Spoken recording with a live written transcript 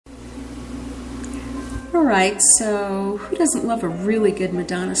Alright, so who doesn't love a really good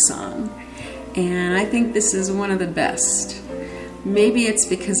Madonna song? And I think this is one of the best. Maybe it's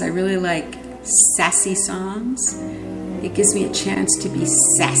because I really like sassy songs. It gives me a chance to be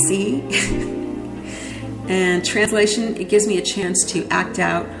sassy. And translation, it gives me a chance to act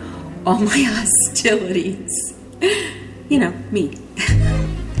out all my hostilities. You know, me.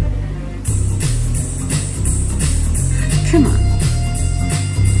 Come on.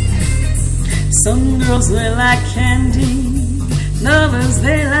 Some girls, they like candy, others,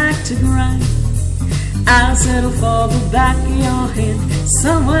 they like to grind. I'll settle for the back of your head,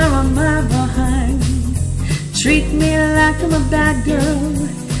 somewhere on my behind. Treat me like I'm a bad girl,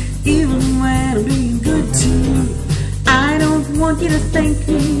 even when I'm being good to you. I don't want you to thank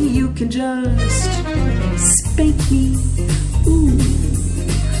me, you can just spank me. Ooh.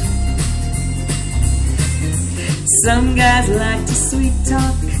 Some guys like to sweet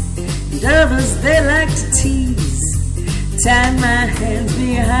talk, and others they like to tease. Tie my hands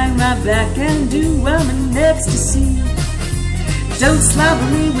behind my back and do I'm in ecstasy. Don't slobber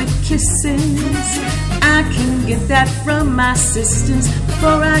me with kisses, I can get that from my sisters.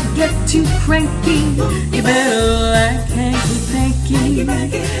 Before I get too cranky, you better like hanky panky.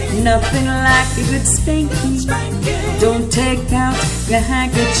 Nothing like a good spanky. Don't take out your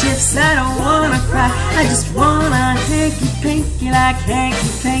handkerchiefs, I don't wanna cry, I just wanna hanky panky like hanky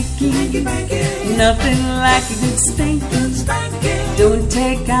panky. Nothing like a good spanky. Don't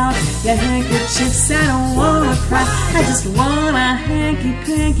take out your handkerchiefs, I don't wanna cry, I just wanna hanky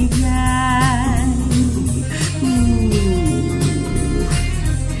panky guy.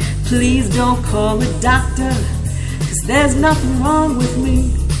 Please don't call a doctor, 'cause there's nothing wrong with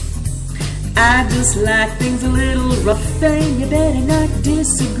me. I just like things a little rough and you better not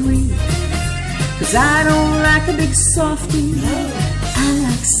disagree. 'Cause I don't like a big softie, I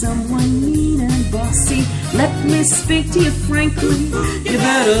like someone mean and bossy. Let me speak to you frankly, you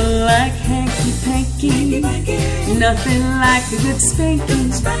better like hanky panky. Nothing like a good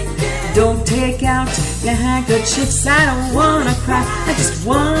spanking. Don't take out your handkerchiefs, I don't wanna cry, I just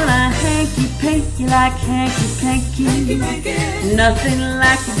wanna hanky panky like hanky panky. Nothing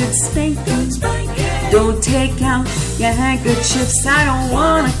like a good spanking. Don't take out your handkerchiefs, I don't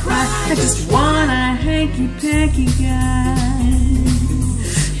wanna cry, I just wanna hanky panky guy.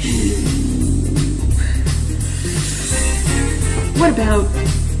 What about,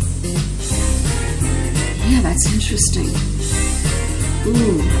 yeah, that's interesting.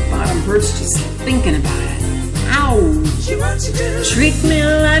 Ooh, my bottom hurts just thinking about it. Ow! Treat me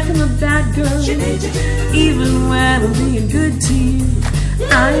like I'm a bad girl, even when I'm being good to you.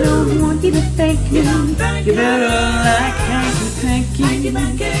 I don't want you to thank me, you better like hanky panky.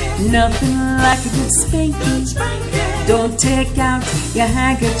 Nothing like a good spanking. Don't take out your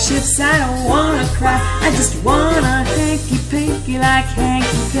handkerchiefs, I don't wanna cry, I just wanna hanky panky like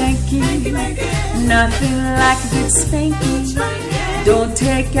hanky panky. Nothing like a good spanking. Don't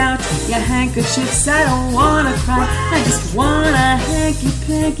take out your handkerchiefs, I don't wanna cry, I just wanna hanky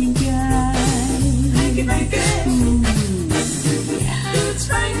panky guy. Ooh, yeah.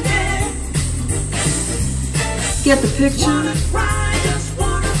 Get the picture?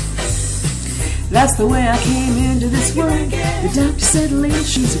 That's the way I came into this world. The doctor said, "Lady,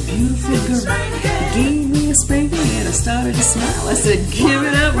 she's a beautiful girl." He gave me a spanking and I started to smile. I said, "Give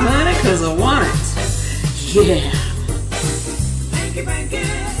it up, honey, 'cause I want it." Yeah.